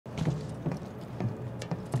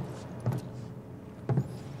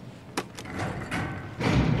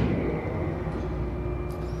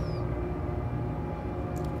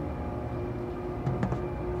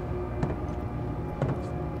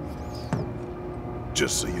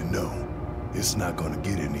Just so you know, it's not gonna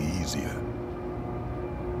get any easier.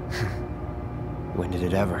 When did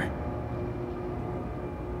it ever?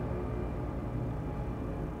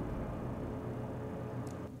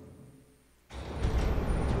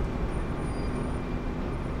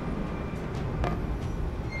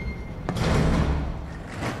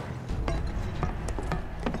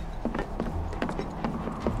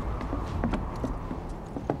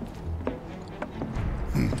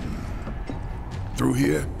 Through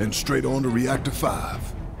here and straight on to Reactor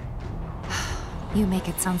 5. You make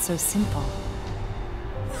it sound so simple.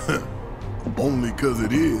 Only 'cause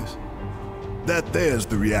it is. That there's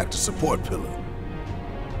the reactor support pillar.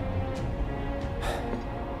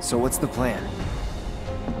 So what's the plan?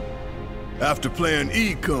 After plan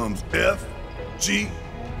E comes F, G,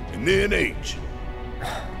 and then H.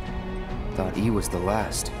 Thought E was the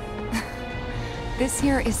last. This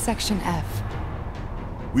here is Section F.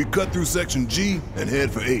 We cut through Section G and head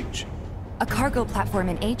for H. A cargo platform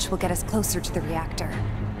in H will get us closer to the reactor.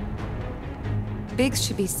 Biggs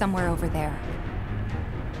should be somewhere over there.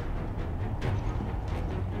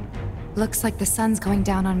 Looks like the sun's going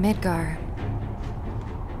down on Midgar.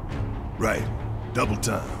 Right. Double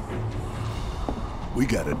time. We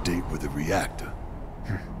got a date with the reactor.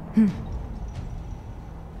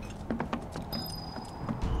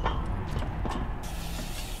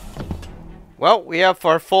 Well, we have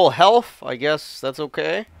our full health. I guess that's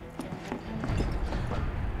okay.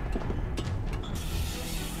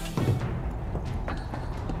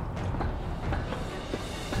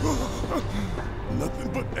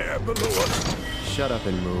 Nothing but air below us. Shut up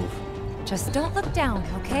and move. Just don't look down,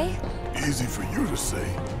 okay? Easy for you to say.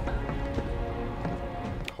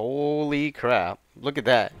 Holy crap. Look at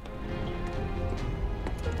that.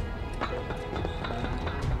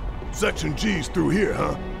 Section G's through here,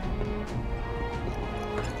 huh?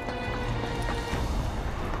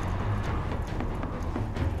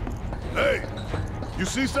 Hey, you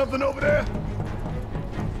see something over there?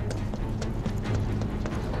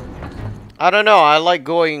 I don't know. I like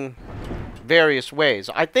going various ways.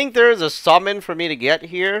 I think there is a summon for me to get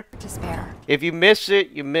here. Despair. If you miss it,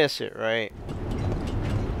 you miss it, right?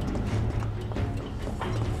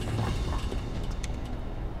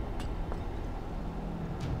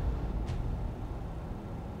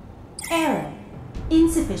 Error.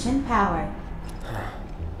 Insufficient power.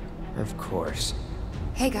 Of course.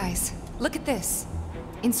 Hey guys, look at this.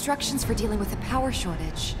 Instructions for dealing with a power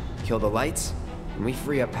shortage. Kill the lights, and we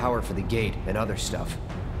free up power for the gate and other stuff.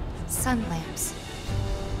 Sun lamps.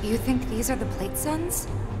 You think these are the plate suns?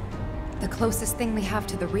 The closest thing we have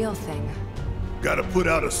to the real thing. Gotta put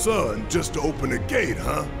out a sun just to open a gate,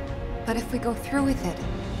 huh? But if we go through with it,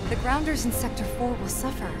 the grounders in Sector 4 will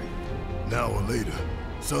suffer. Now or later,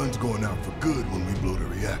 sun's going out for good when we blow the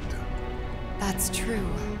reactor. That's true.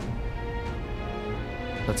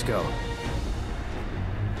 Let's go.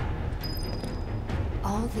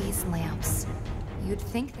 All these lamps. You'd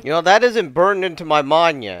think that... You know, that isn't burned into my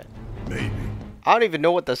mind yet. Maybe. I don't even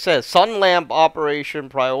know what that says. Sun lamp operation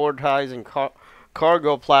prioritizing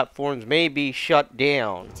cargo platforms may be shut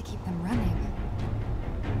down. to keep them running.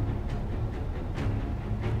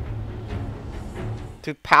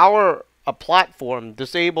 To power a platform,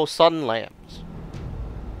 disable sun lamps.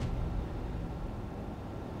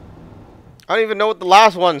 I don't even know what the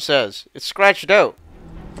last one says. It's scratched out.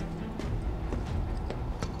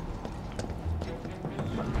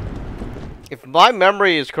 If my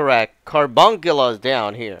memory is correct, Carbuncula is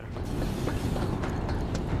down here.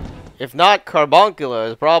 If not, Carbuncula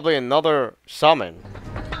is probably another summon.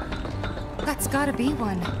 That's gotta be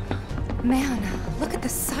one. Man, look at the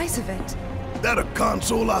size of it. That a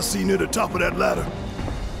console I see near the top of that ladder?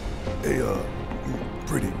 Hey,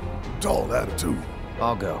 pretty tall ladder too.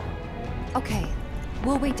 I'll go. Okay,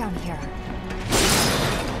 we'll wait down here.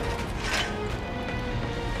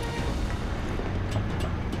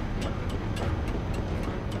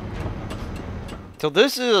 So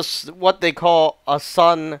this is what they call a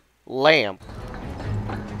sun lamp.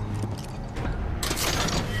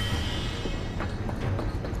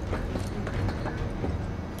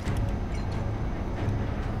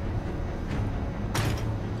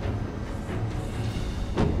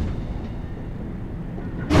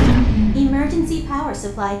 Emergency power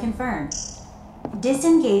supply confirmed.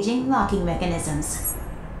 Disengaging locking mechanisms.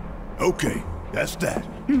 Okay, that's that.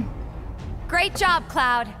 Great job,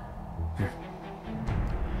 Cloud.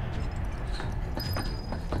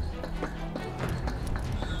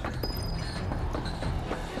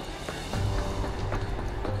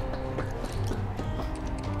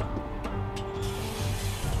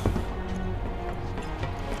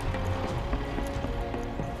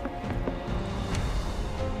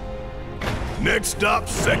 Next stop,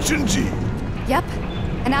 Section G. Yep.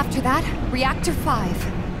 And after that, Reactor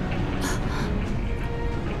 5.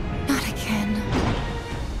 Not again.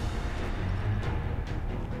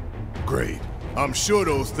 Great. I'm sure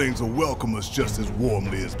those things will welcome us just as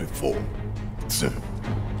warmly as before.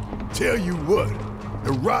 Tell you what,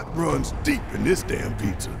 the rot runs deep in this damn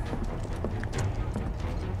pizza.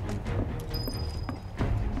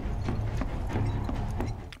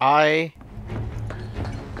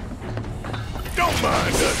 Don't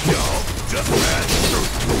mind us, y'all. Just pass through.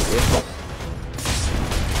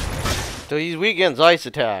 So he's weak against ice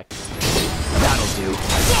attack. That'll do.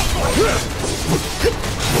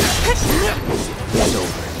 It's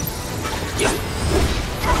over.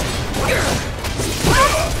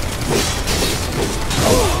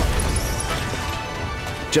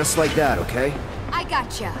 Just like that, okay? I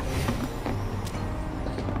gotcha.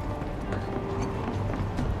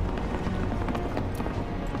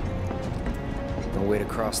 No way to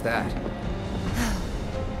cross that.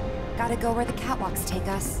 Gotta go where the catwalks take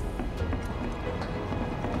us.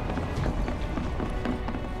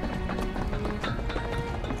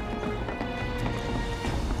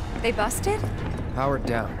 They busted? Powered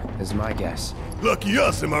down, is my guess. Lucky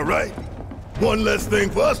us, am I right? One less thing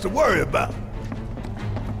for us to worry about.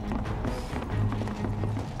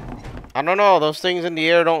 I don't know, those things in the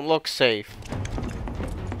air don't look safe.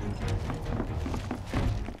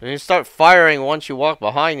 You start firing once you walk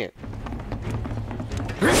behind it.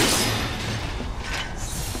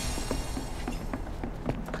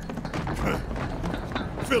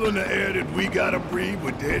 Filling the air that we gotta breathe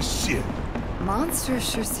with their shit. Monsters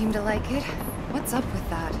sure seem to like it. What's up with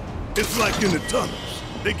that? It's like in the tunnels.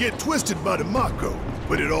 They get twisted by the Mako,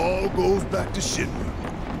 but it all goes back to Shinra.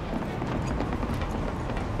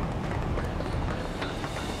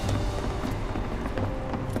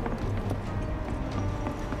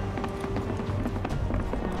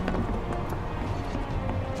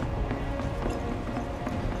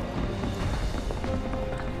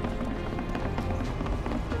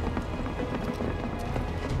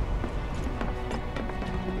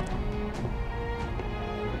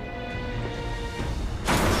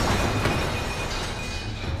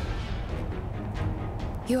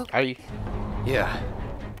 Are you? Yeah.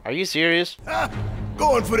 Are you serious?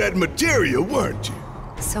 Going for that materia, weren't you?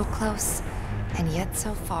 So close, and yet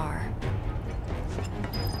so far.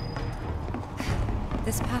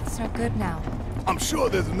 This path's no good now. I'm sure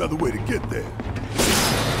there's another way to get there.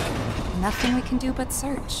 Nothing we can do but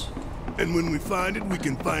search. And when we find it, we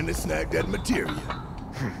can finally snag that materia.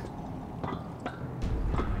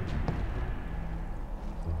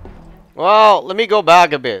 Well, let me go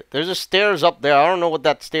back a bit. There's a stairs up there. I don't know what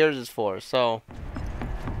that stairs is for, so...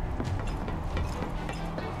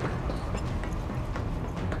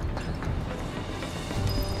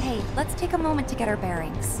 Hey, let's take a moment to get our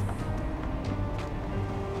bearings.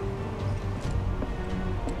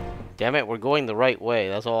 Damn it, we're going the right way.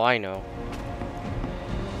 That's all I know.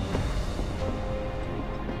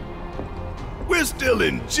 We're still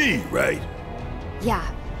in G, right? Yeah,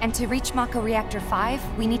 and to reach Mako Reactor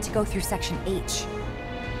 5, we need to go through Section H.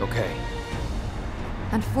 Okay.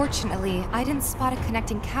 Unfortunately, I didn't spot a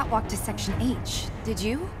connecting catwalk to Section H. Did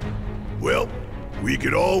you? Well, we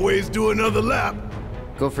could always do another lap.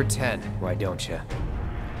 Go for 10, why don't you?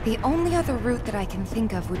 The only other route that I can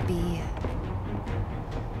think of would be...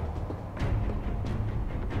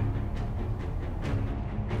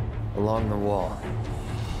 Along the wall.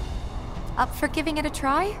 Up for giving it a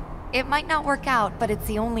try? It might not work out, but it's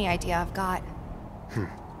the only idea I've got.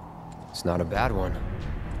 It's not a bad one.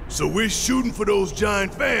 So we're shooting for those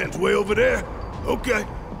giant fans way over there? Okay.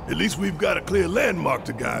 At least we've got a clear landmark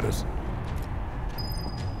to guide us.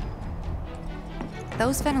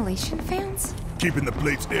 Those ventilation fans? Keeping the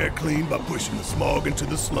plate's air clean by pushing the smog into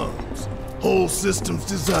the slums. Whole system's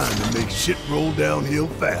designed to make shit roll downhill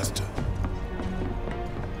faster.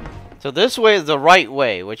 So this way is the right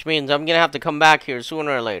way, which means I'm gonna have to come back here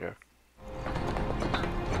sooner or later.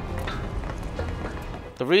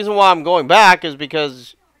 The reason why I'm going back is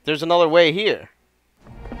because there's another way here.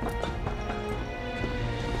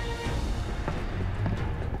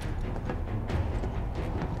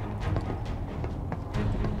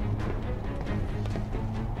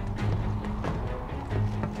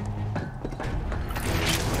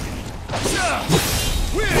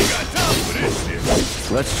 We ain't got time for this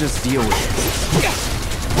shit. Let's just deal with it.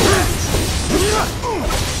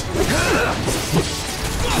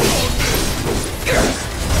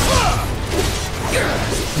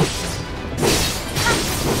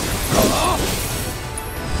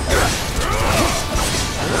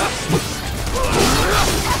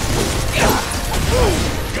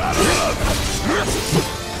 Gotta love it.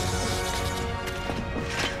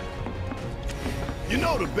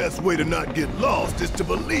 best way to not get lost is to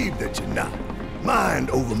believe that you're not. Mind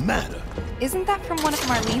over matter. Isn't that from one of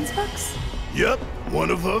Marlene's books? Yep, one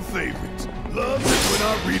of her favorites. Loves it when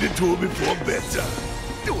I read it to her before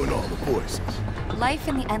bedtime. Doing all the voices. Life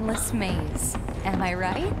in the Endless Maze. Am I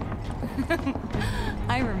right?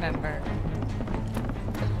 I remember.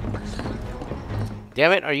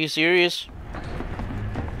 Damn it, are you serious?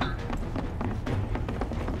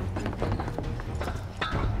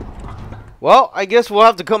 Well, I guess we'll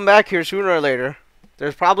have to come back here sooner or later.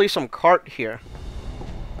 There's probably some cart here.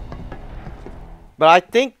 But I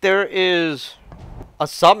think there is a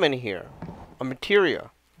summon here. A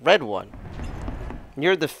materia. Red one.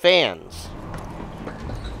 Near the fans.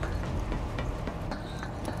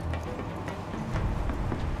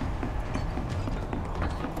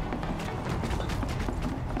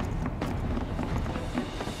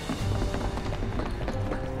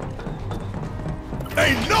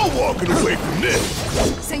 Ain't no walking away from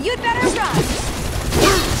this. So you'd better run.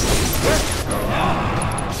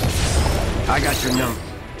 I got your number.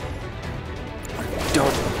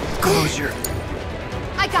 Don't close your...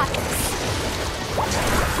 I got this.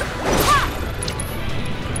 Ha!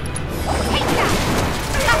 Take that!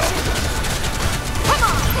 Gotcha! Come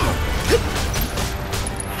on!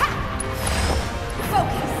 Ha!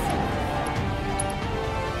 Focus!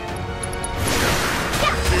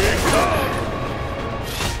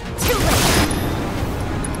 Too late!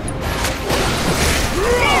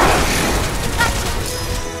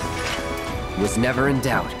 Was never in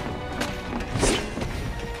doubt.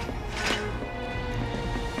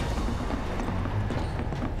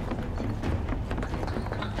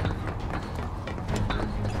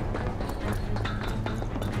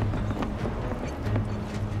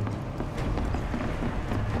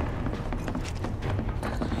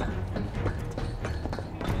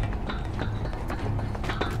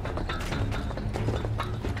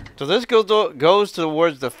 So this goes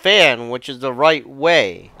towards the fan, which is the right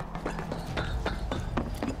way.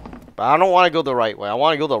 But I don't want to go the right way. I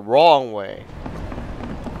want to go the wrong way.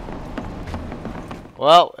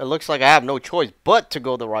 Well, it looks like I have no choice but to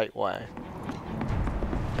go the right way.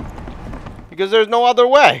 Because there's no other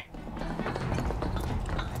way.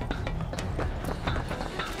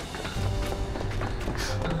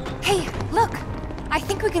 Hey, look! I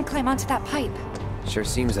think we can climb onto that pipe. Sure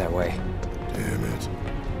seems that way. Damn it.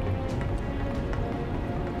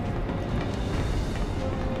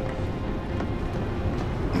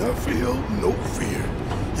 I feel no fear.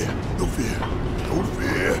 Yeah, no fear. No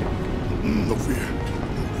fear. No fear.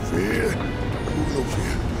 No fear. Ooh, no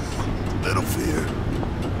fear. Little fear.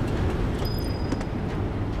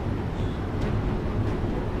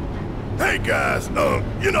 Hey guys,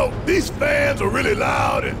 you know, these fans are really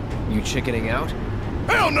loud and... You chickening out?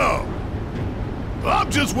 Hell no! I'm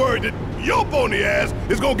just worried that your bony ass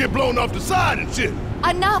is gonna get blown off the side and shit.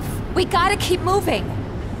 Enough! We gotta keep moving.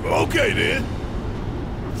 Okay then.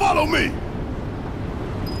 Follow me.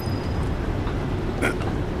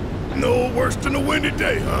 No worse than a windy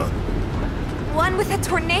day, huh? One with a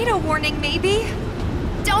tornado warning, maybe?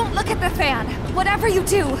 Don't look at the fan, whatever you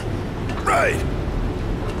do. Right.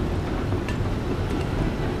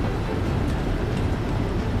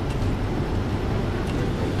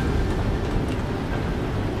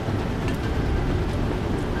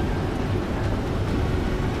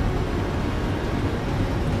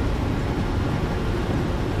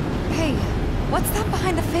 What's that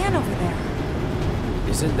behind the fan over there?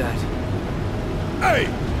 Isn't that... Hey,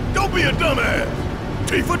 don't be a dumbass.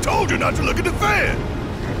 Tifa told you not to look at the fan.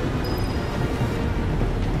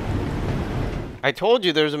 I told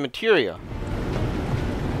you there's a materia.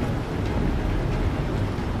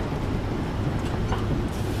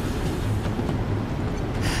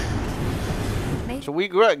 So we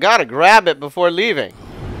gotta grab it before leaving.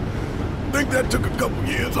 Think that took a couple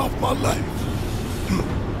years off my life.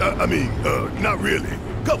 I mean, not really.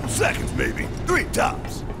 Couple seconds, maybe. 3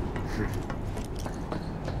 tops.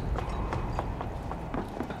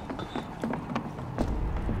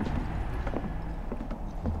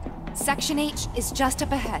 Section H is just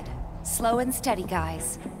up ahead. Slow and steady,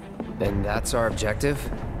 guys. And that's our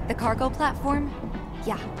objective? The cargo platform?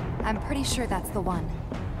 Yeah, I'm pretty sure that's the one.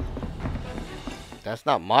 That's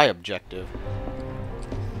not my objective.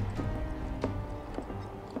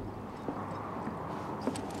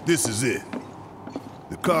 This is it.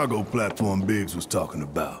 The cargo platform Biggs was talking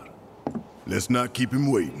about. Let's not keep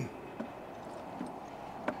him waiting.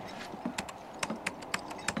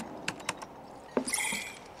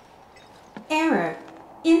 Error.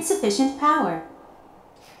 Insufficient power.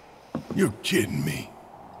 You're kidding me.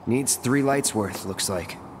 Needs 3 lights worth, looks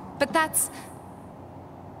like. But that's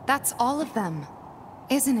all of them.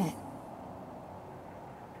 isn't it?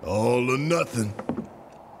 All or nothing.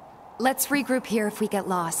 Let's regroup here if we get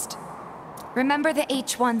lost. Remember the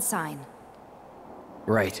H1 sign.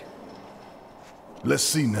 Right. Let's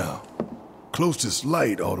see now. Closest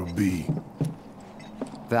light ought to be...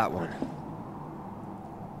 That one.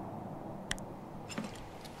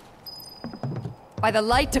 By the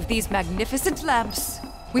light of these magnificent lamps,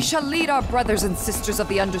 we shall lead our brothers and sisters of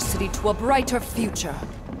the Undercity to a brighter future.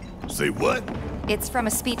 Say what? It's from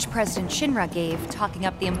a speech President Shinra gave, talking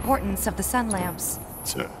up the importance of the sun lamps.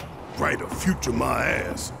 Brighter future my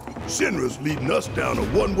ass. Shinra's leading us down a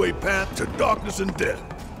one-way path to darkness and death.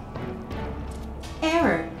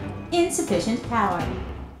 Error. Insufficient power.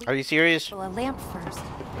 Are you serious? Well, a lamp first.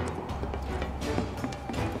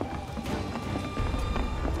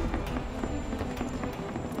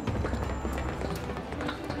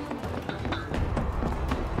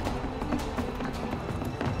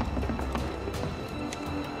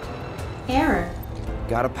 Error.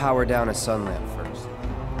 Gotta power down a sun lamp first.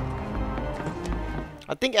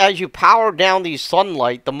 I think as you power down these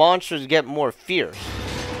sunlight, the monsters get more fierce.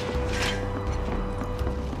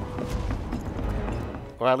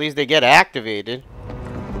 Or at least they get activated.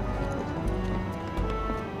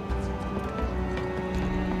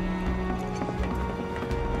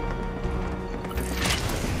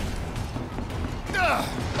 We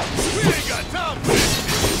ain't got time for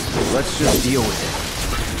this. Let's just deal with it.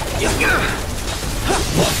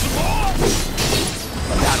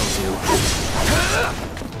 That'll do.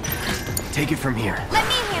 Take it from here. Let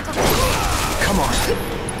me handle it. Come on.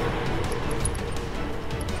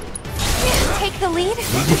 Take the lead. Need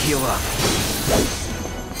to heal up.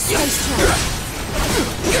 Stay strong.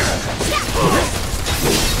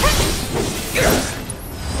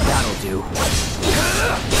 That'll do.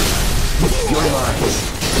 You're mine.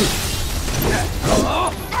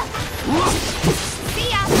 See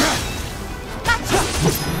ya. Gotcha.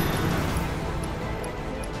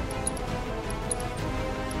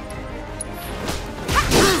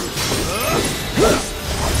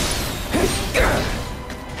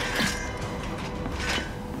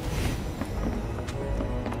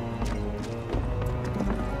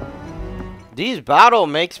 These battle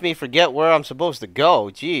makes me forget where I'm supposed to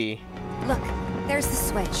go. Gee. Look, there's the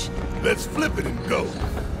switch. Let's flip it and go.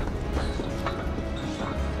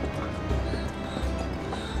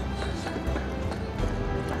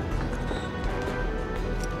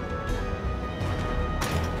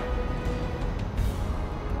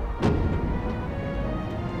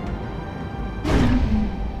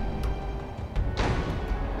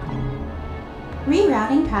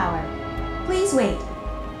 Rerouting power. Please wait.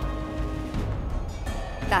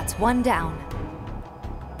 That's one down.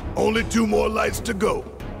 Only 2 more lights to go.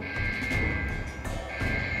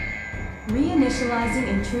 Reinitializing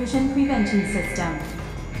intrusion prevention system.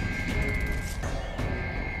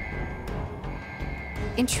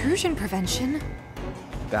 Intrusion prevention?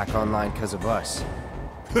 Back online because of us.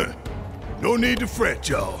 No need to fret,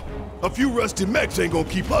 y'all. A few rusty mechs ain't gonna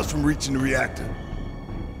keep us from reaching the reactor.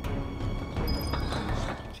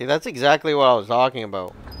 See, that's exactly what I was talking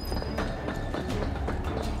about.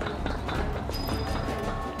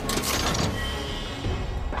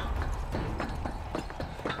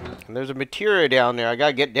 And there's a materia down there. I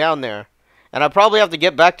gotta get down there. And I probably have to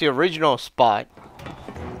get back to the original spot.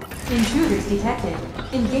 Intruders detected.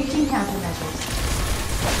 Engaging countermeasures.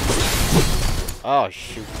 Oh,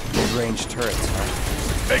 shoot. Mid-range turrets, huh?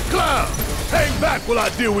 Hey, Cloud! Hang back while I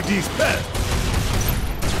deal with these pests!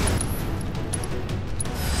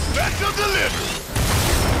 Special delivery!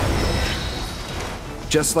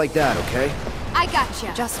 Just like that, okay? I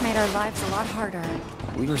gotcha. Just made our lives a lot harder.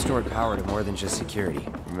 We restored power to more than just security,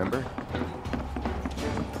 remember?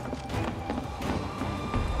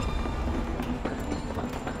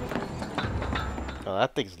 Oh,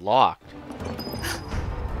 that thing's locked.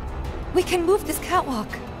 We can move this catwalk.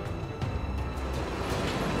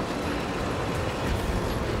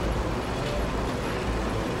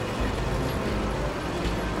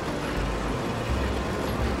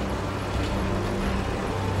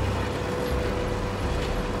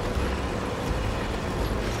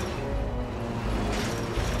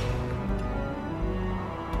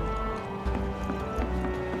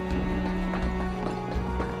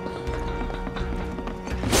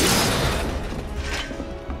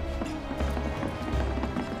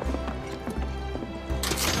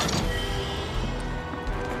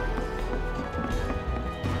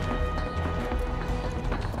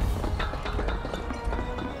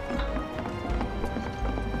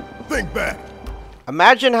 Think back.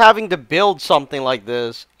 Imagine having to build something like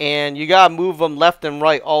this, and you gotta move them left and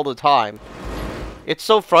right all the time. It's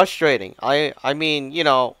so frustrating. I mean, you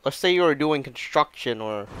know, let's say you were doing construction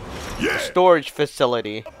or Yeah, storage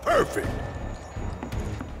facility. perfect.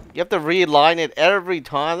 You have to realign it every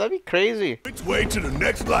time. That'd be crazy. Which way to the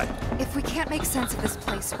next light? If we can't make sense of this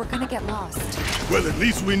place, we're gonna get lost. Well, at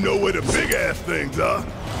least we know where the big-ass things are.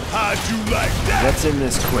 How'd you like that? Let's end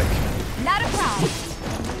this quick. Not a problem.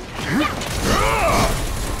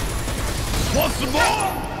 Want some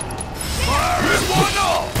more? Fire it one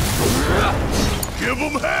off! Give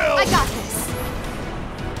them hell! I got this.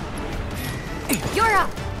 You're up.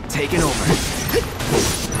 Taking over.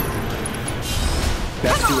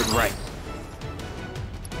 Best do it right.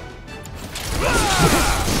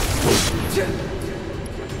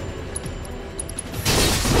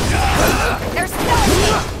 There's no.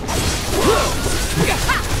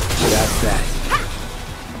 That's that.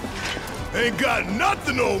 Ain't got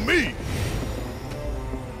nothing on me!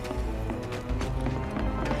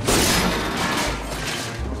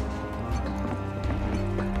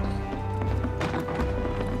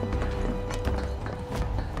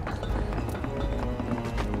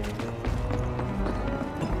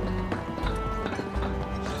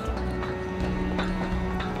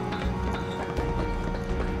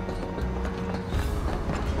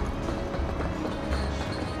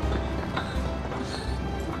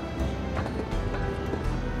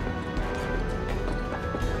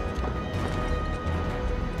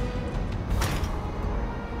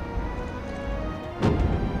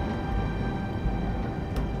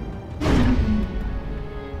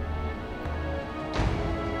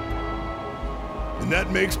 And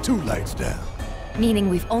that makes 2 lights down. Meaning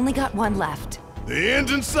we've only got one left. The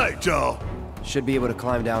end's in sight, y'all. Should be able to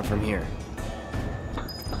climb down from here.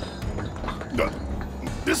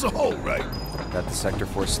 This a hole, right? Got the Sector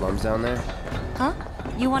 4 slums down there? Huh?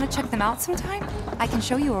 You want to check them out sometime? I can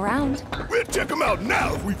show you around. We'll check them out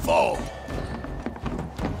now if we fall.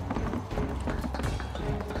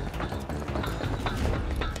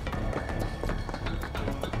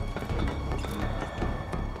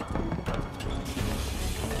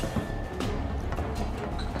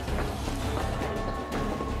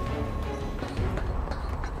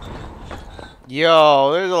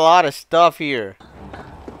 Yo, there's a lot of stuff here.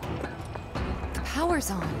 The power's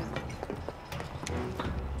on.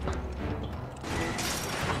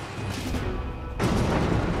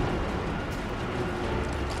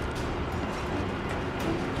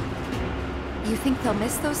 You think they'll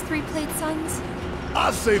miss those 3-plate suns?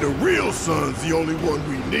 I say the real sun's the only one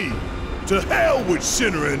we need. To hell with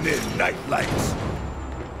Shinra and their night lights.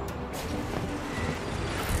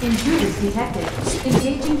 Intruders detected.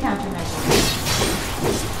 Engaging countermeasures.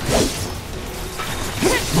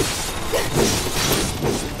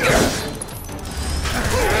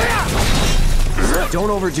 Don't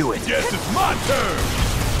overdo it. Guess it's my turn.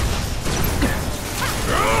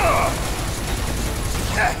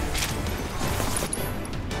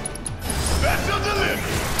 Special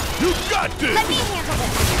delivery. You got this. Let me handle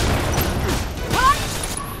this. Huh?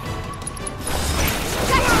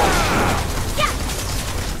 Yeah.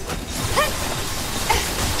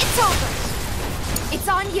 It's over. It's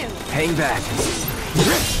on you. Hang back.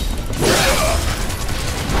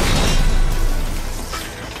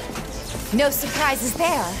 No surprises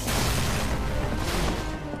there.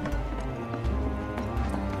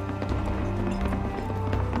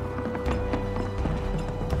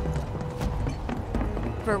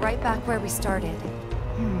 We're right back where we started.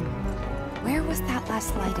 Where was that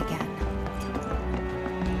last light again?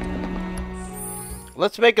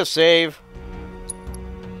 Let's make a save.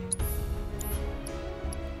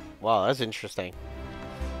 Wow, that's interesting.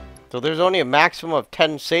 So there's only a maximum of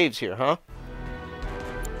 10 saves here, huh?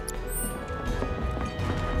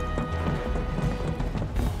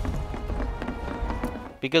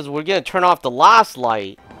 Because we're gonna turn off the last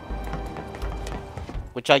light,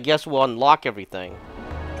 which I guess will unlock everything.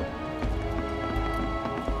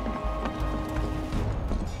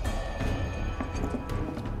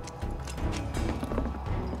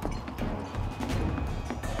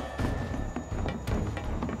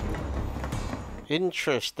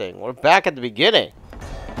 Interesting. We're back at the beginning.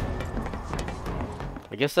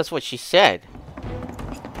 I guess that's what she said.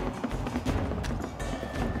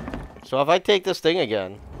 So if I take this thing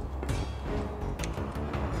again.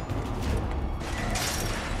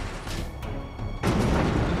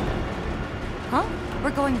 Huh?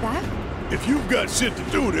 We're going back? If you've got shit to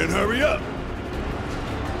do, then hurry up.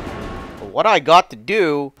 But what I got to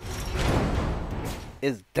do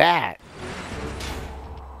is that.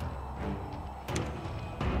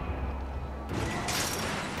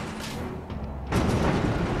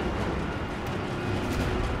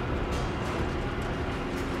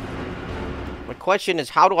 question is,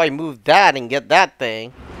 how do I move that and get that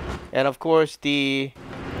thing? And of course, the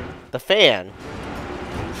fan.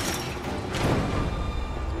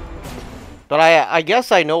 But I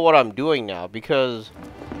guess I know what I'm doing now, because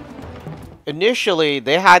initially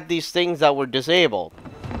they had these things that were disabled.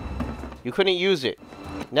 You couldn't use it.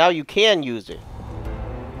 Now you can use it.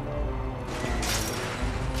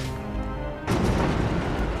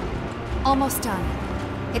 Almost done.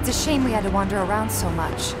 It's a shame we had to wander around so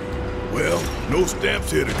much. Well, no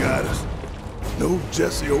stamps here to guide us. No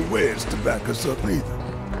Jesse or Wedge to back us up either.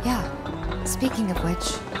 Yeah. Speaking of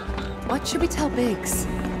which, what should we tell Biggs?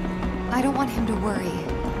 I don't want him to worry.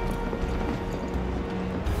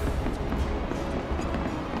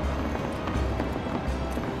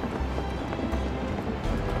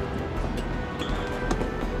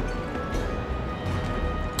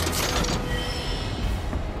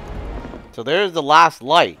 So there's the last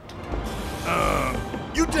light.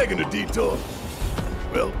 You taking a detour?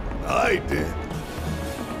 Well, I did.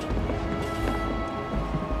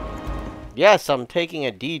 Yes, I'm taking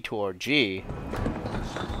a detour. Gee.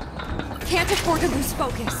 Can't afford to lose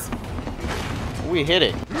focus. We hit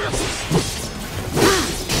it.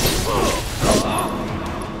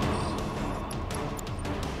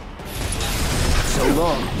 So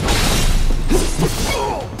long.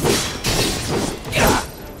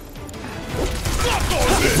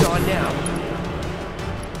 It's on now.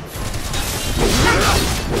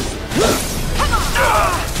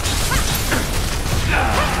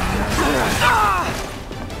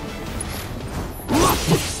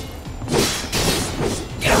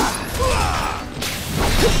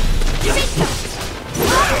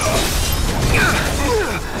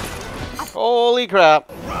 Holy crap.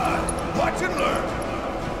 Right. Watch and learn.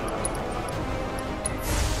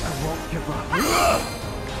 I won't give up.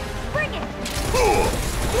 Bring it!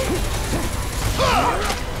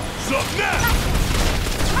 Suck now!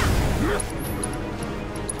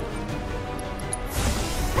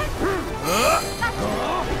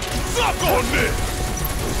 Suck on this!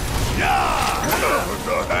 Yeah! What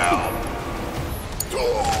the hell?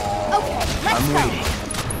 Okay, let's I'm go. waiting.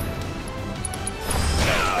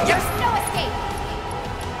 There's no escape.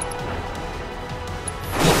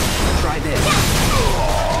 Try this.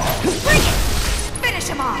 Bring it! Finish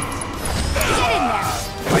him off! Get in there!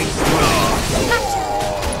 Fight. Gotcha.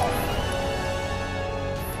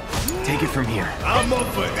 Take it from here. I'm up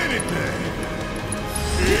for anything.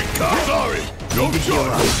 Here it comes. Sorry. No Need to heal up.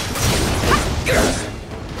 choice.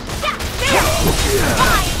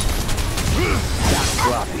 Fine!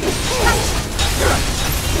 Sloppy.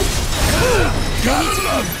 Got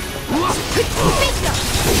him. Bingo!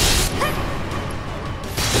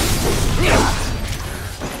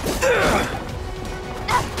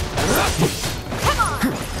 Come on!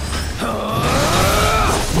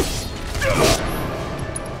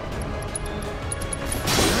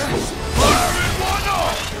 Firing one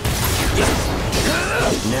off.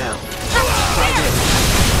 Now. Try this.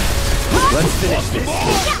 Let's finish this.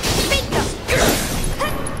 Bingo!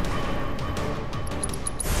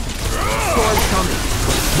 Storm's coming.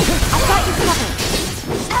 I've got you covered!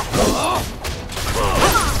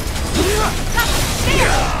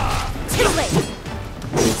 Too late!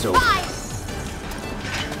 It's over. Bye!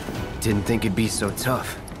 Didn't think it'd be so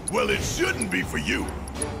tough. Well, it shouldn't be for you.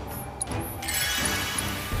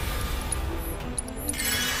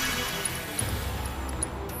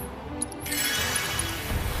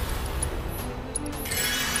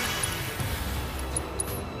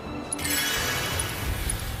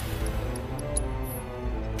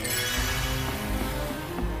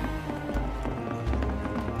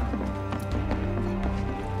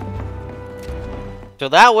 So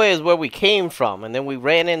that way is where we came from, and then we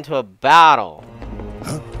ran into a battle.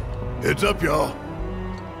 Heads up, y'all.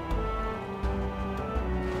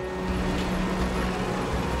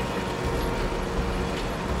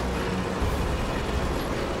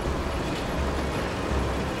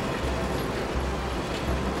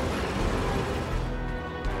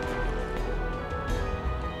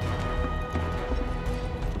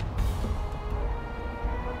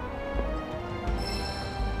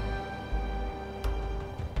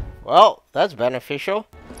 Well, that's beneficial.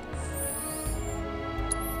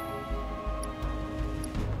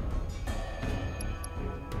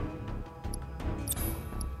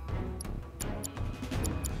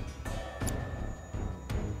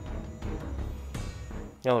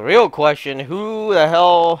 Now the real question, who the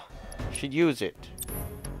hell should use it?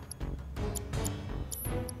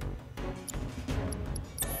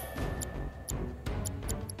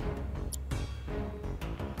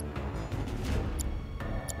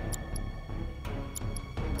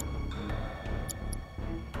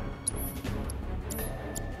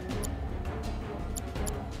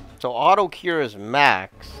 So auto cure is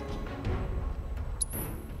max.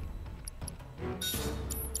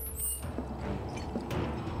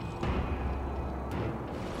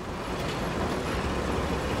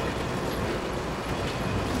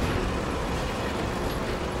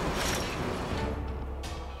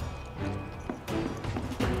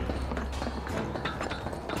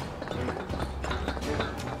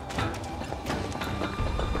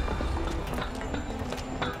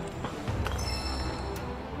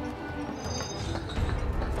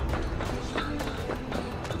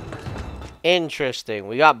 Interesting.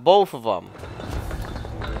 We got both of them.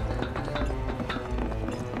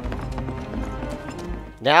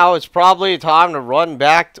 Now it's probably time to run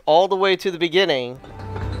back all the way to the beginning.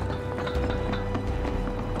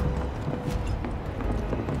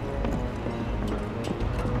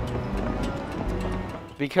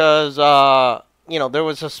 Because, you know, there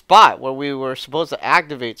was a spot where we were supposed to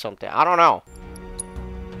activate something. I don't know.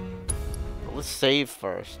 But let's save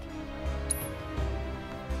first.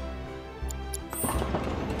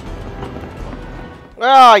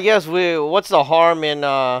 Well, I guess what's the harm in,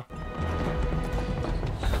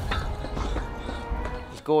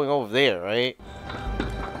 just going over there, right?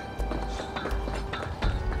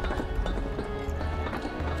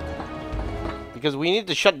 Because we need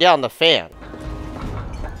to shut down the fan.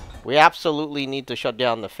 We absolutely need to shut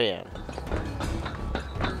down the fan.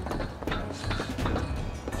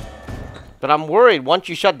 But I'm worried once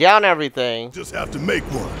you shut down everything. Just have to make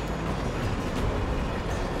one.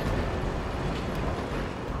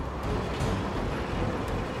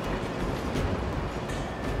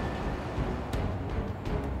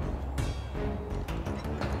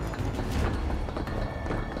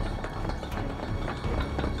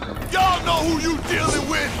 Y'all know who you dealing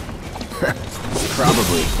with?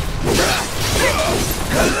 Probably.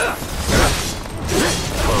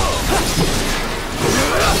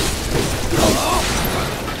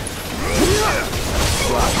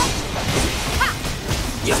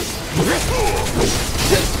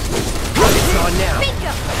 It's on now.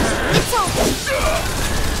 Bingo! It's over!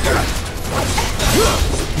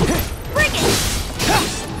 Bring it!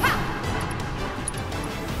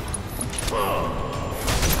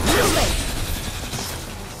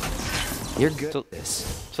 You're good at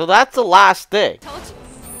this. So that's the last thing. Told you.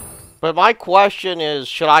 But my question is,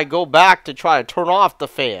 should I go back to try to turn off the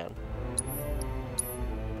fan?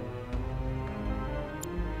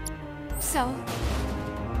 So,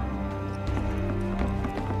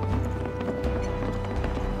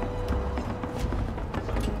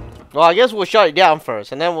 Well, I guess we'll shut it down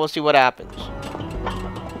first, and then we'll see what happens.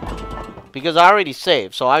 Because I already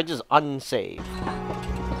saved, so I just unsave.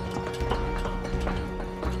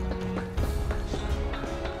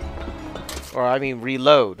 Or, I mean,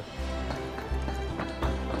 reload.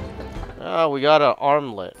 Oh, we got an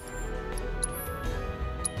armlet.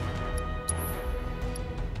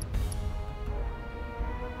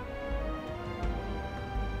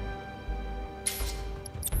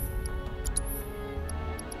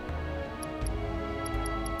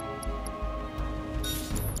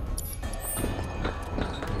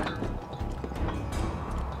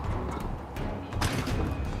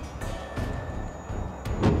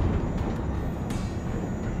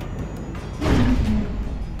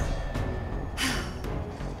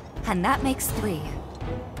 and that makes 3.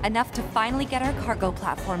 Enough to finally get our cargo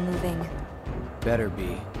platform moving. Better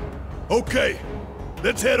be. Okay,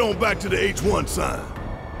 let's head on back to the H1 sign.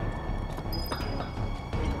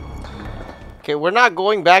 Okay, we're not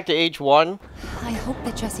going back to H1. I hope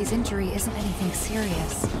that Jessie's injury isn't anything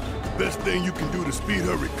serious. Best thing you can do to speed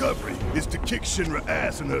her recovery is to kick Shinra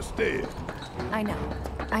ass in her stead. I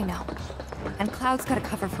know. And Cloud's got a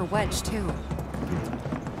cover for Wedge, too.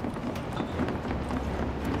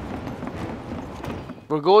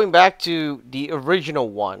 We're going back to the original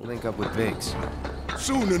one. Link up with Biggs.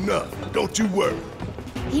 Soon enough, don't you worry.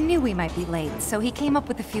 He knew we might be late, so he came up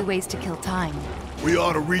with a few ways to kill time. We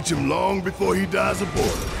ought to reach him long before he dies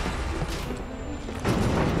aboard.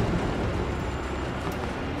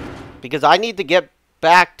 Because I need to get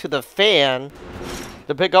back to the fan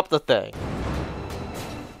to pick up the thing.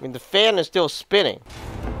 I mean, the fan is still spinning.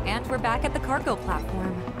 And we're back at the cargo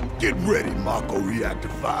platform. Get ready, Mako Reactor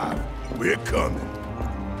 5. We're coming.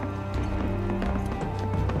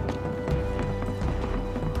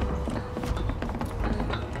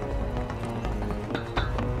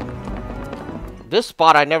 This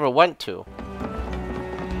spot I never went to.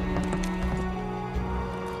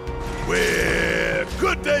 Where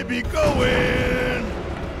could they be going?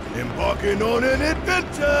 Embarking on an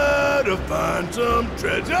adventure to find some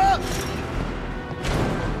treasure?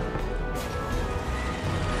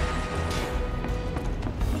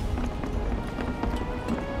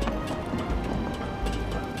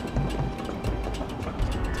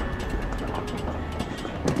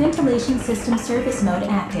 Ventilation system service mode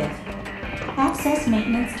active. Access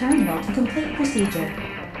maintenance terminal to complete procedure.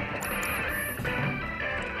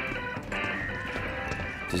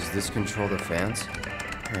 Does this control the fans?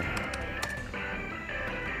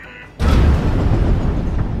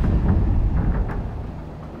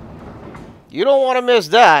 You don't want to miss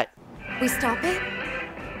that. We stop it?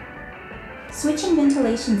 Switching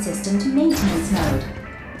ventilation system to maintenance mode.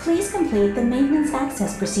 Please complete the maintenance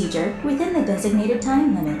access procedure within the designated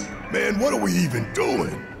time limit. Man, what are we even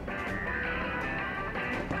doing?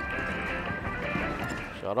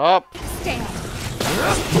 Shut up. Stand.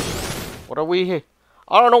 What are we?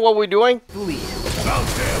 I don't know what we're doing. Lead.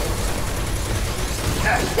 Bounce down.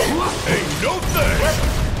 Ain't no thing.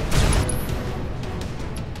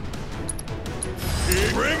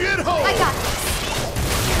 Bring it home. I got this.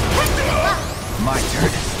 My turn.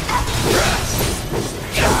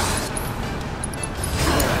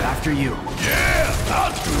 After you. Yeah,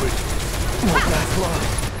 I'll do it.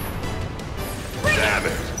 Damn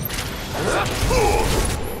it.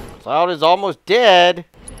 Cloud is almost dead.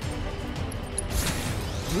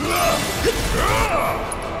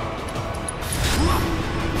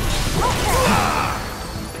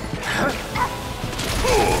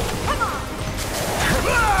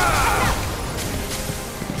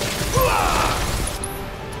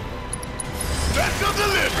 Special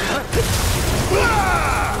delivery.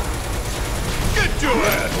 Get your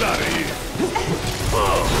ass out of here.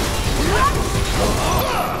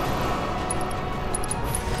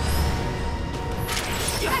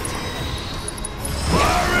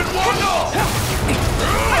 Fire in one off.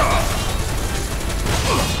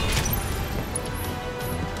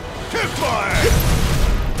 Kiss my ass.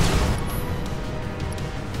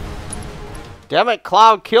 Damn it,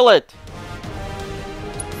 Cloud, kill it.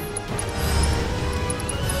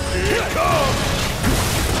 Here it comes.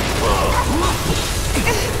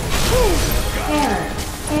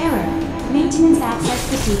 Error. Maintenance access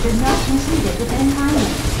procedure not completed within time limit.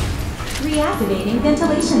 Reactivating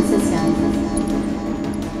ventilation system.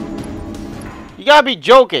 You gotta be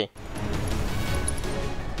joking.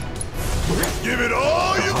 Give it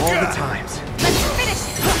all you All got. the times. Let's finish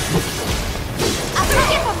it. I'll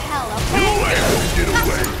take it from hell, okay? Get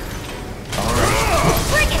away.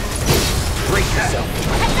 Bring it! Brace yourself.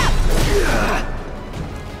 Heads up!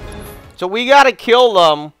 So we gotta kill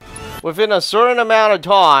them within a certain amount of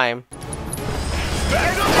time.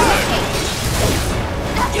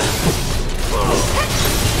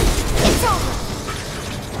 It's over!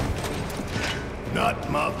 Not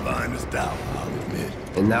my finest hour, I'll admit.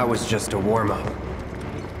 And that was just a warm-up.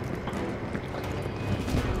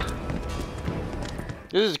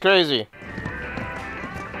 This is crazy.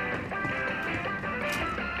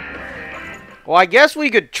 Well, I guess we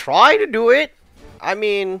could try to do it. I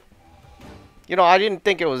mean, you know, I didn't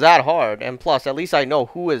think it was that hard. And plus, at least I know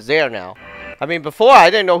who is there now. I mean, before I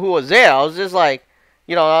didn't know who was there. I was just like,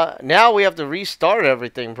 you know, now we have to restart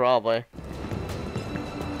everything probably.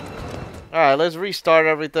 Alright, let's restart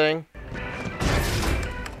everything.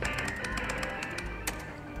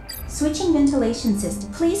 Switching ventilation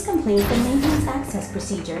system. Please complete the maintenance access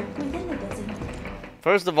procedure within the designated.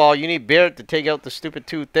 First of all, you need Barrett to take out the stupid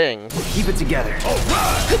two things. Keep it together.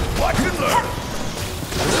 Alright, watch and learn.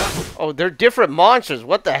 Oh, they're different monsters.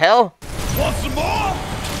 What the hell? Want some more?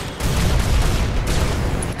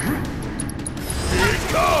 Here it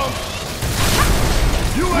comes.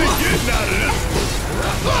 You ain't getting out of this.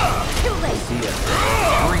 Too late. See ya.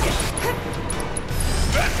 Bring it.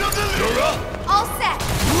 Special delivery. All set.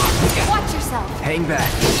 Watch yourself. Hang back.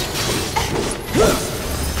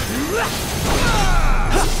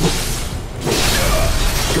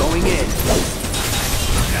 Going in.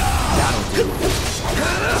 That'll do.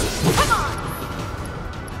 Come on.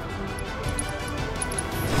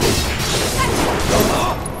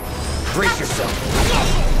 Brace yourself.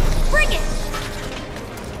 Bring it.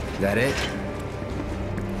 That it?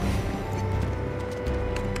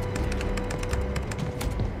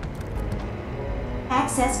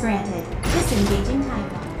 Access granted. Disengaging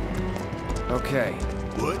timeline. Okay.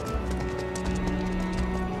 What?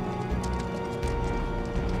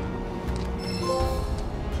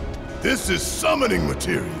 This is summoning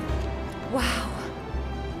material. Wow.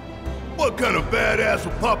 What kind of badass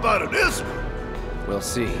will pop out of this one? We'll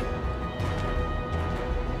see.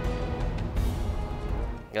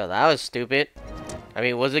 Yeah, that was stupid. I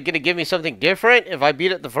mean, was it gonna give me something different if I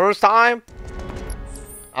beat it the first time?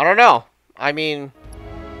 I don't know. I mean...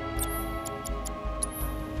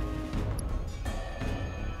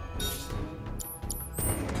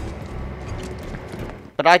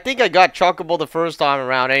 But I think I got Chocobo the first time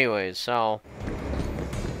around anyways, so...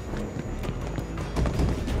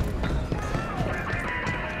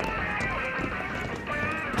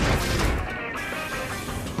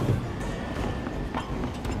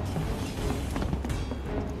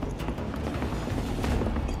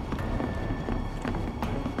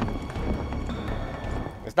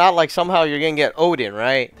 not like somehow you're gonna get Odin,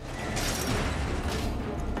 right?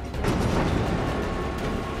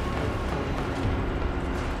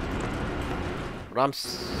 But I'm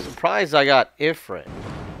surprised I got Ifrit.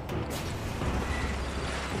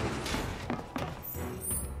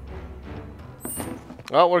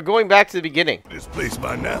 Well, we're going back to the beginning. This place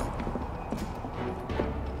by now.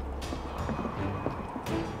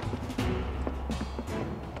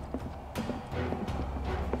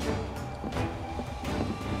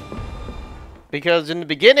 Because in the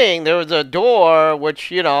beginning, there was a door which,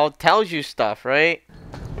 you know, tells you stuff, right?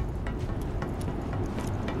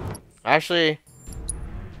 Actually,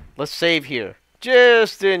 let's save here.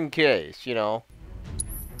 Just in case, you know.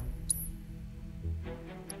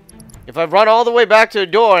 If I run all the way back to the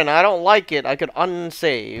door and I don't like it, I could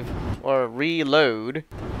unsave or reload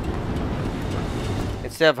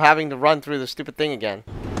instead of having to run through the stupid thing again.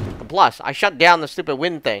 And plus, I shut down the stupid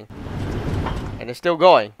wind thing and it's still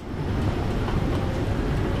going.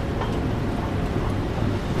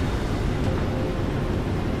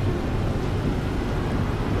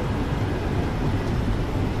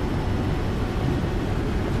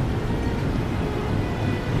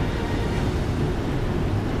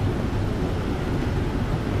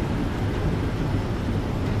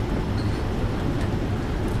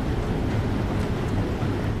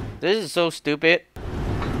 This is so stupid.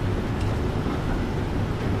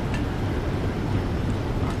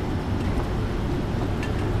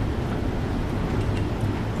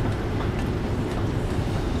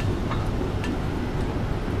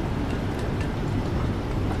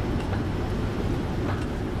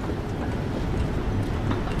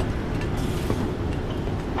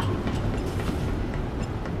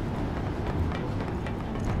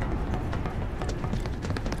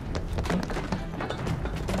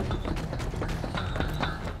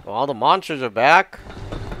 All the monsters are back.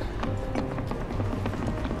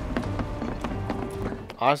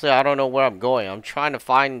 Honestly, I don't know where I'm going. I'm trying to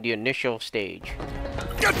find the initial stage.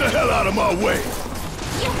 Get the hell out of my way!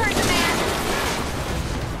 You heard the man!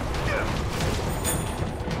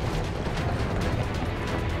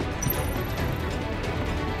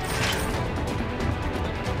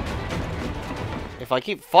 If I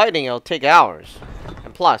keep fighting, it'll take hours.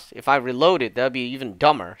 And plus, if I reload it, that'd be even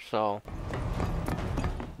dumber, so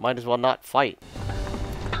might as well not fight.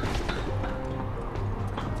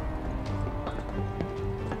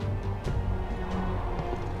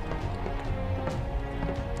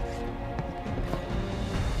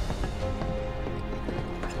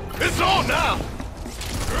 It's on now!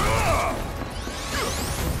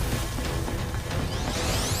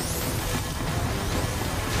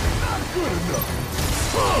 Not good enough!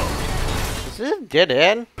 Is this a dead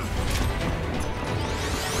end?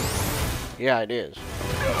 Yeah, it is.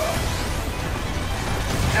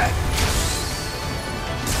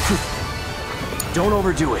 Don't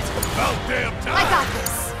overdo it. About damn time! I got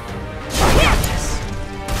this!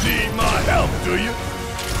 Need my help, do you?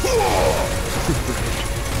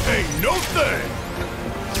 Ain't no thing!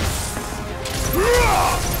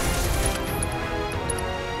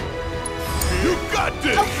 You got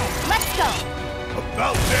this! Okay, let's go!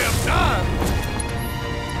 About damn time!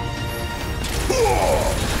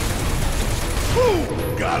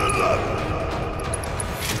 Gotta love it!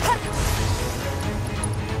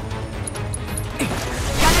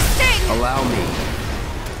 Gonna sting! Allow me.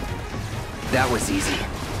 That was easy.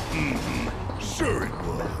 Sure it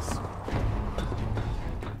was.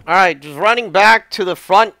 Alright, just running back to the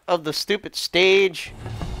front of the stupid stage.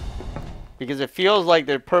 Because it feels like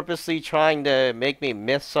they're purposely trying to make me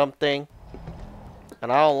miss something.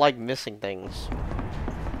 And I don't like missing things.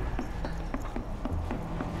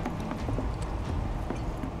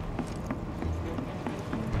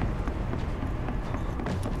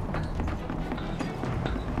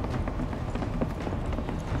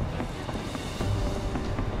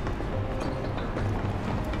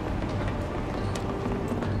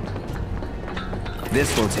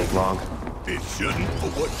 This won't take long. It shouldn't for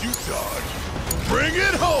what you charge. Bring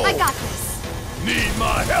it home! I got this! Need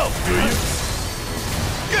my help, do you?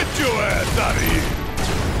 Get your ass out of here!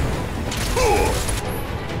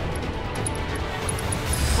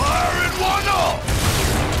 Fire in one off!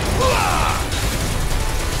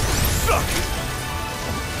 Suck it!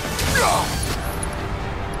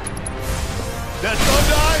 That's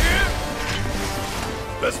thunder I hear?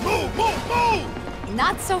 Let's move, move, move!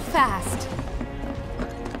 Not so fast.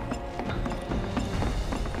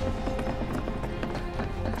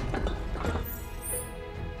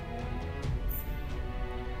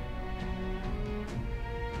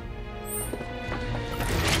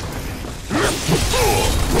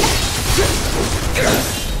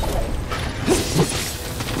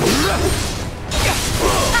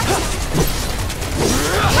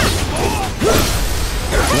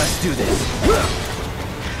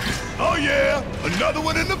 another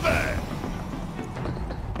one in the bag.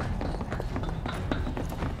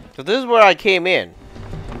 So this is where I came in.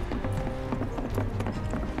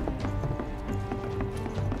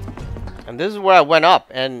 And this is where I went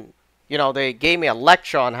up, and, you know, they gave me a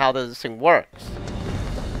lecture on how this thing works.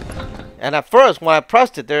 And at first, when I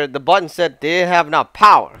pressed it, the button said they didn't have enough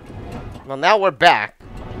power. Well, now we're back.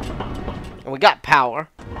 And we got power.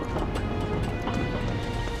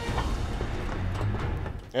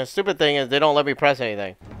 And the stupid thing is, they don't let me press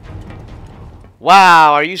anything.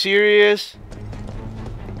 Wow, are you serious?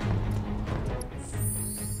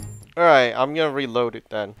 Alright, I'm gonna reload it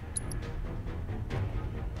then.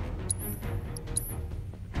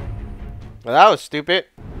 Well, that was stupid.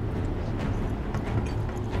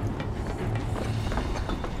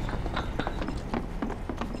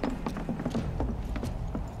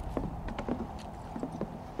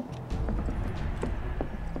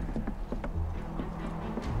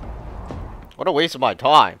 What a waste of my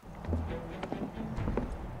time.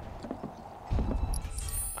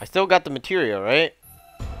 I still got the material, right?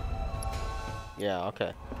 Yeah,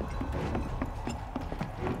 okay.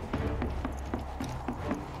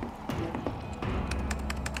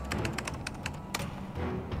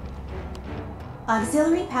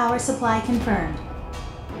 Auxiliary power supply confirmed.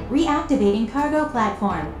 Reactivating cargo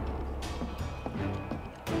platform.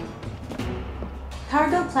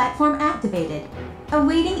 Cargo platform activated.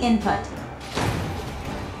 Awaiting input.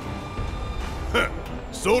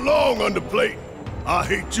 So long, underplate. I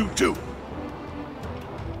hate you too.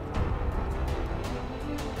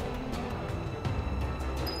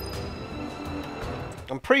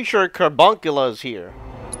 I'm pretty sure Carbuncula is here.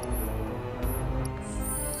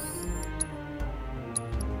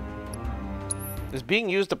 It's being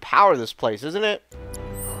used to power this place, isn't it?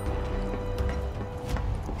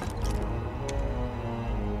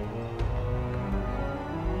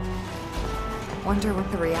 Wonder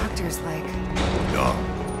what the reactor's like. Dark,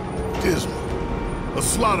 dismal. A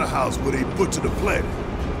slaughterhouse where they butcher the planet.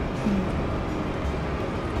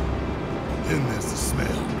 Then there's the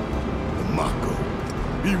smell. The Mako.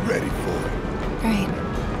 Be ready for it. Right.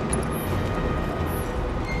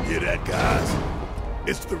 Hear that, guys?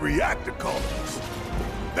 It's the reactor colonies.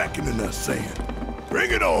 Beckoning us saying,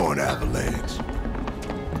 bring it on, Avalanche.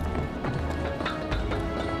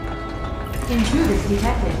 Intruders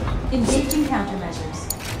detected. Engaging countermeasures.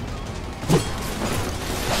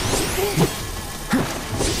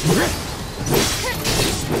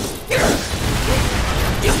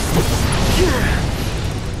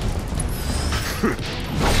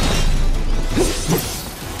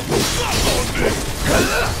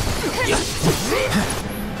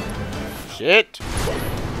 Shit.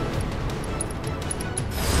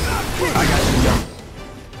 I got you.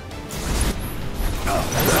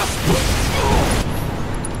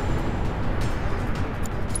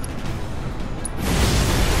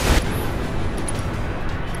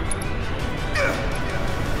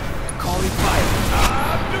 Calling fire.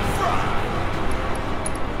 Time to fry.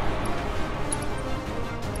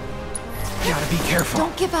 Gotta be careful.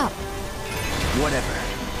 Don't give up. Whatever.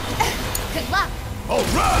 Good luck. All right,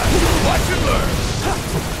 watch and learn.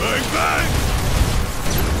 Bang, bang.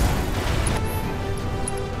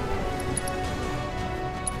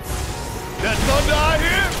 That thunder I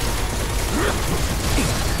hear?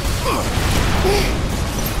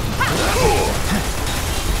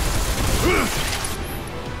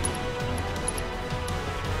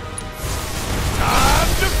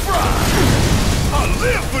 Time to fry. I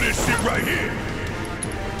live for this shit right here.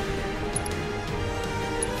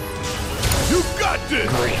 You got this!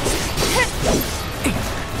 Great.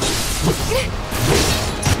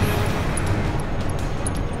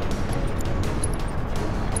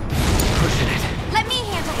 Pushing it. Let me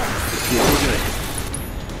handle this. Feeling good.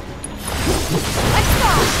 Let's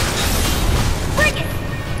go. Bring it.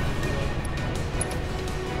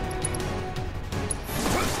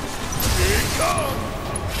 Here it comes!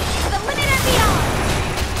 To the limit and beyond.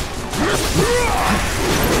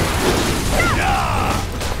 Take that.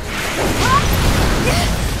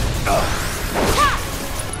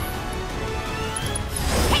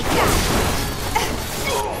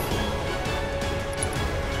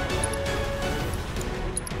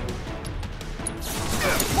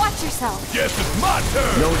 Watch yourself. Guess it's my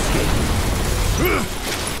turn! No escape.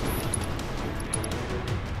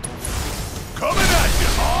 Coming at you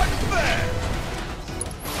hard and fast!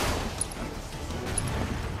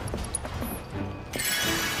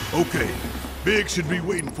 Okay, Big should be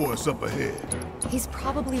waiting for us up ahead. He's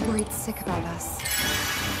probably worried sick about us.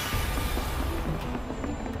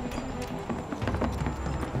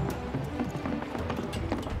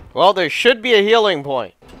 Well, there should be a healing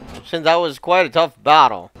point. since that was quite a tough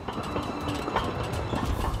battle.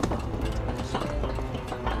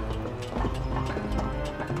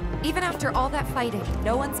 Even after all that fighting,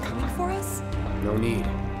 no one's coming for us? No need.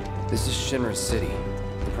 This is Shinra's city.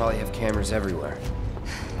 They probably have cameras everywhere.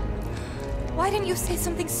 Why didn't you say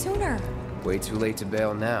something sooner? Way too late to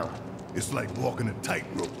bail now. It's like walking a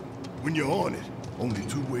tightrope. When you're on it, only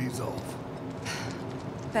 2 ways off.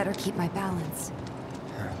 Better keep my balance.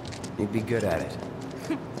 You'd be good at it.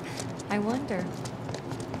 I wonder.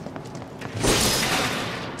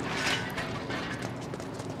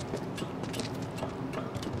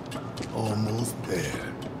 Almost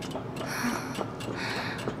there.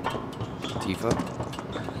 Tifa?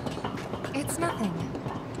 It's nothing.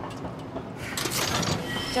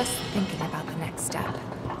 Just thinking about the next step.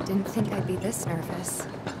 Didn't think I'd be this nervous.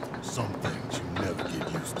 Some things you never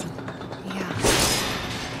get used to. Yeah.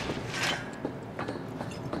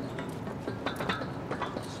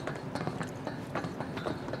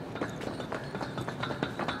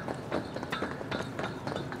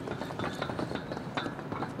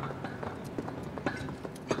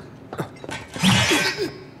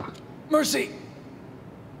 Mercy!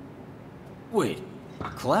 Wait,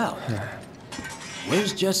 Cloud.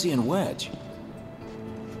 Where's Jesse and Wedge?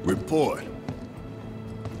 Report.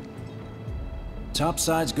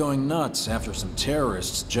 Topside's going nuts after some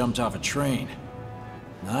terrorists jumped off a train.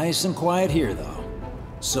 Nice and quiet here, though.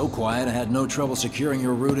 So quiet I had no trouble securing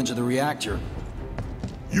your route into the reactor.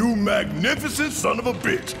 You magnificent son of a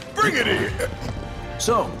bitch! Bring it in!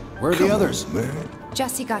 So, where are the others? Man.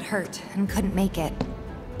 Jesse got hurt and couldn't make it.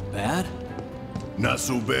 Bad? Not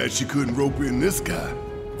so bad she couldn't rope in this guy.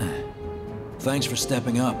 Thanks for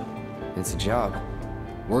stepping up. It's a job.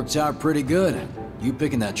 Worked out pretty good. You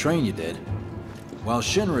picking that train you did. While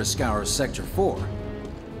Shinra scours Sector 4,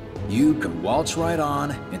 you can waltz right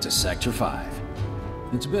on into Sector 5.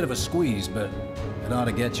 It's a bit of a squeeze, but it ought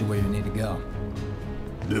to get you where you need to go.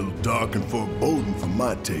 Little dark and foreboding for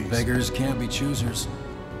my taste. Beggars can't be choosers.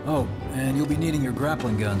 Oh, and you'll be needing your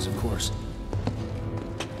grappling guns, of course.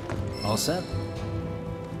 All set?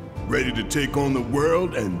 Ready to take on the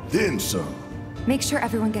world and then some. Make sure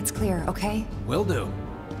everyone gets clear, okay? Will do.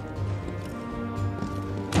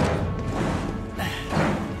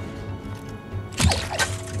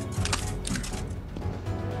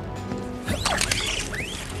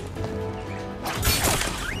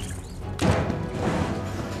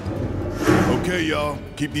 Okay, y'all.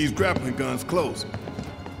 Keep these grappling guns close.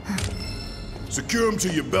 Secure them to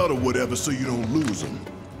your belt or whatever so you don't lose them.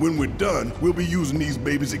 When we're done, we'll be using these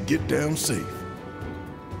babies to get down safe.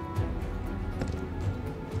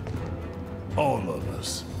 All of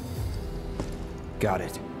us. Got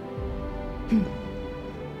it.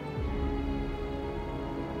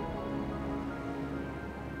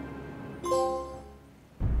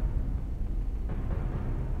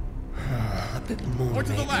 A bit more, More to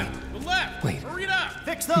the maybe. left! The left! Wait. Hurry it up!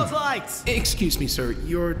 Fix those lights! Excuse me, sir.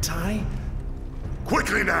 Your tie?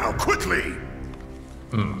 Quickly now, quickly!